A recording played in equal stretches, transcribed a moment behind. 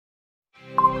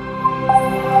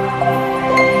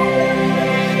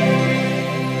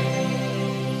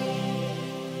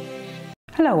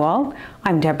Hello all,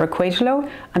 I'm Deborah Quagelow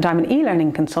and I'm an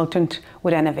e-learning consultant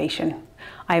with Enovation.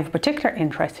 I have a particular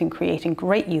interest in creating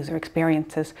great user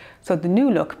experiences, so the new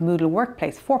look Moodle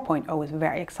Workplace 4.0 is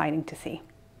very exciting to see.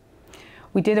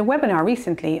 We did a webinar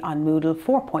recently on Moodle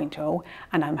 4.0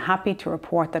 and I'm happy to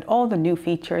report that all the new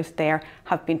features there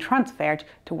have been transferred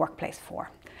to Workplace 4,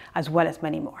 as well as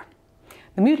many more.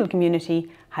 The Moodle community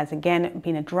has again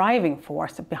been a driving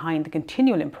force behind the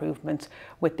continual improvements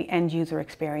with the end user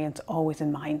experience always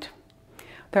in mind.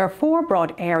 There are 4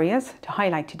 broad areas to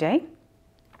highlight today: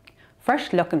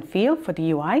 fresh look and feel for the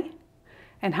UI,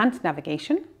 enhanced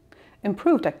navigation,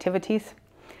 improved activities,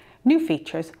 new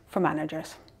features for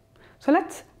managers. So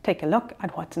let's take a look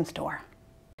at what's in store.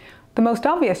 The most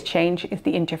obvious change is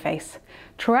the interface.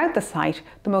 Throughout the site,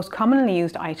 the most commonly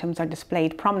used items are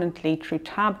displayed prominently through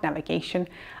tab navigation,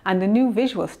 and the new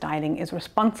visual styling is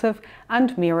responsive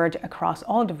and mirrored across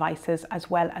all devices as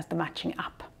well as the matching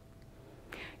app.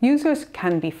 Users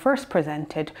can be first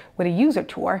presented with a user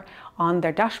tour on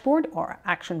their dashboard or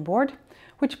action board,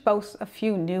 which boasts a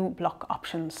few new block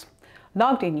options.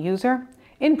 Logged in user,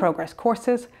 in progress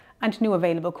courses, and new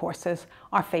available courses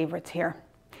are favourites here.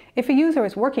 If a user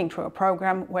is working through a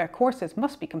program where courses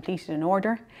must be completed in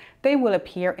order, they will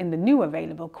appear in the new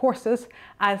available courses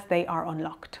as they are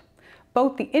unlocked.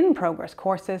 Both the in-progress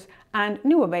courses and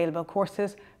new available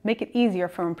courses make it easier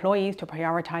for employees to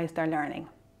prioritise their learning.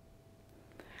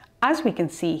 As we can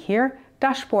see here,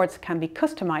 dashboards can be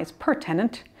customised per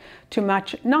tenant to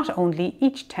match not only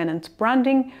each tenant's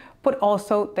branding, but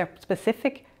also their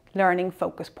specific learning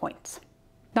focus points.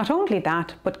 Not only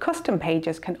that, but custom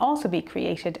pages can also be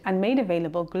created and made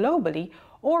available globally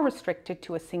or restricted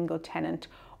to a single tenant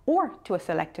or to a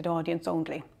selected audience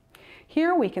only.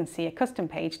 Here we can see a custom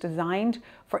page designed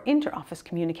for inter-office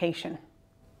communication.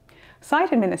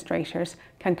 Site administrators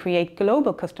can create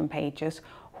global custom pages,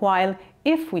 while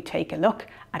if we take a look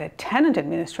at a tenant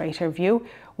administrator view,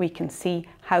 we can see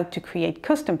how to create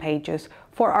custom pages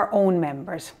for our own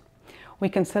members. We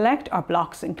can select our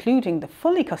blocks, including the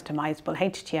fully customizable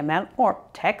HTML or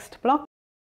text block.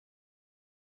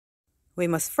 We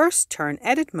must first turn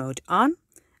edit mode on,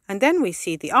 and then we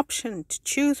see the option to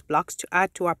choose blocks to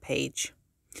add to our page.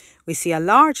 We see a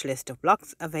large list of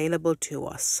blocks available to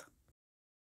us.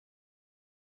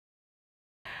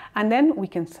 And then we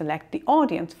can select the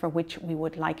audience for which we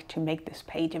would like to make this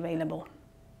page available.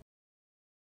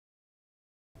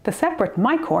 The separate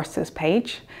My Courses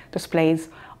page displays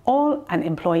all an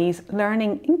employee's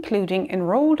learning, including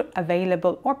enrolled,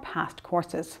 available or past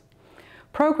courses.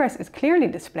 Progress is clearly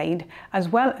displayed, as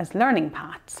well as learning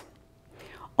paths.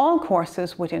 All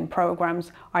courses within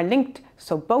programs are linked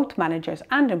so both managers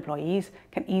and employees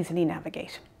can easily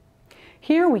navigate.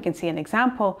 Here we can see an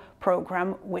example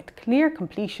program with clear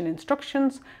completion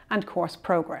instructions and course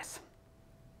progress.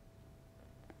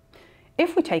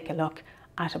 If we take a look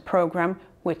at a program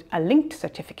with a linked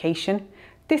certification,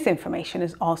 this information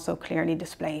is also clearly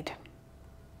displayed.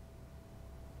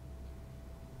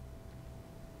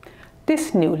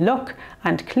 This new look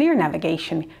and clear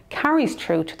navigation carries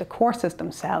through to the courses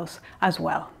themselves as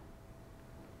well.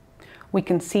 We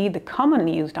can see the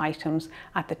commonly used items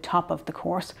at the top of the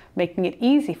course, making it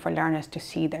easy for learners to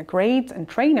see their grades and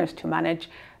trainers to manage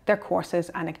their courses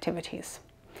and activities.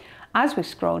 As we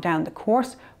scroll down the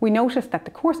course, we notice that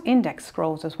the course index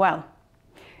scrolls as well.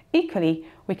 Equally,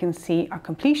 we can see our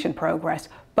completion progress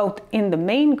both in the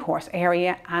main course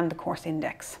area and the course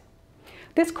index.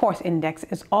 This course index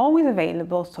is always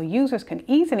available so users can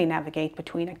easily navigate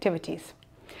between activities.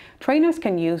 Trainers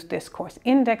can use this course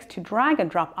index to drag and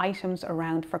drop items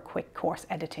around for quick course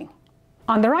editing.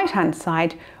 On the right-hand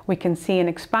side, we can see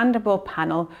an expandable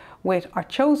panel with our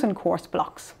chosen course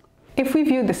blocks. If we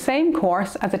view the same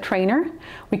course as a trainer,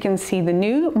 we can see the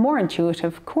new, more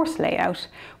intuitive course layout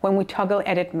when we toggle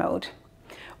edit mode.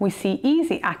 We see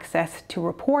easy access to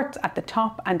reports at the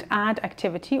top and add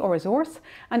activity or resource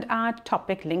and add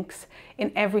topic links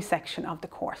in every section of the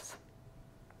course.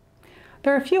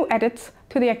 There are a few edits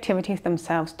to the activities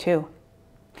themselves too.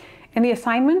 In the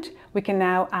assignment, we can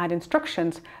now add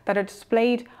instructions that are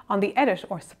displayed on the edit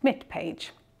or submit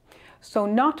page, so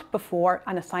not before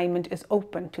an assignment is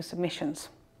open to submissions.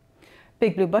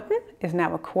 Big Blue Button is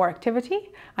now a core activity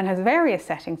and has various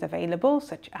settings available,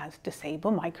 such as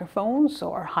disable microphones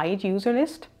or hide user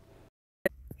list.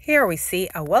 Here we see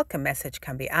a welcome message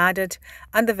can be added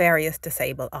and the various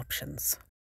disable options.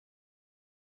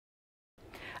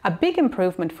 A big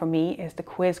improvement for me is the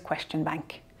quiz question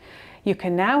bank. You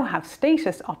can now have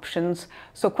status options,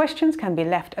 so questions can be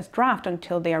left as draft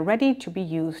until they are ready to be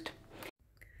used.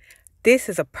 This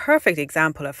is a perfect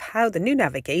example of how the new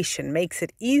navigation makes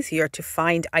it easier to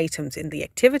find items in the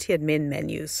Activity Admin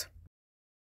menus.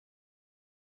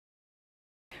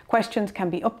 Questions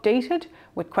can be updated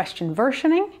with question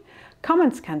versioning.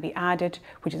 Comments can be added,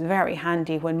 which is very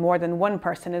handy when more than one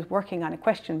person is working on a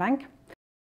question bank.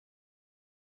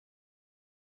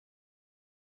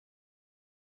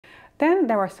 Then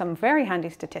there are some very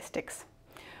handy statistics.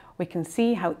 We can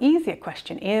see how easy a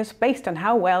question is based on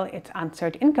how well it's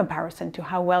answered in comparison to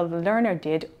how well the learner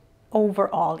did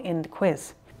overall in the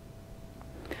quiz.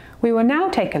 We will now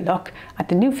take a look at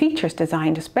the new features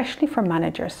designed especially for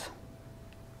managers.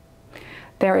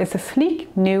 There is a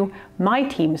sleek new My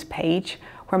Teams page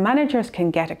where managers can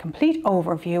get a complete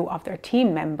overview of their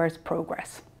team members'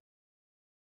 progress.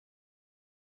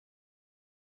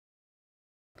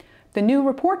 The new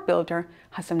report builder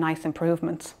has some nice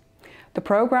improvements. The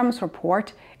program's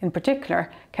report, in particular,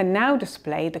 can now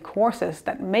display the courses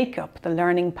that make up the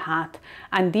learning path,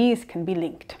 and these can be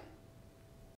linked.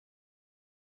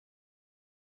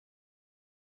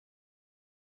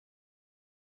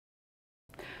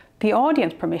 The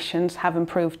audience permissions have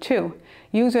improved too.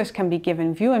 Users can be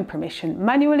given viewing permission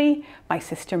manually, by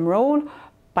system role,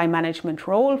 by management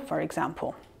role, for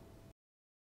example.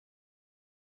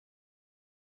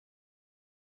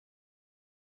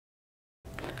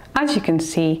 As you can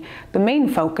see, the main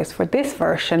focus for this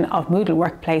version of Moodle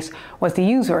Workplace was the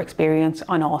user experience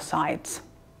on all sides.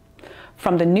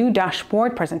 From the new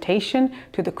dashboard presentation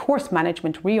to the course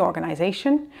management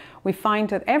reorganization, we find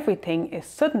that everything is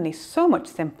suddenly so much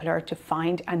simpler to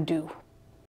find and do.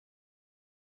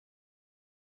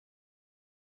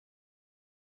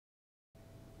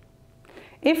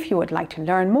 If you would like to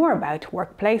learn more about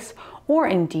Workplace, or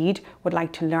indeed would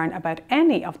like to learn about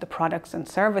any of the products and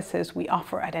services we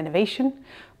offer at Enovation,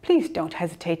 please don't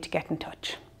hesitate to get in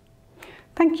touch.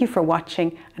 Thank you for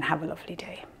watching and have a lovely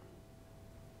day.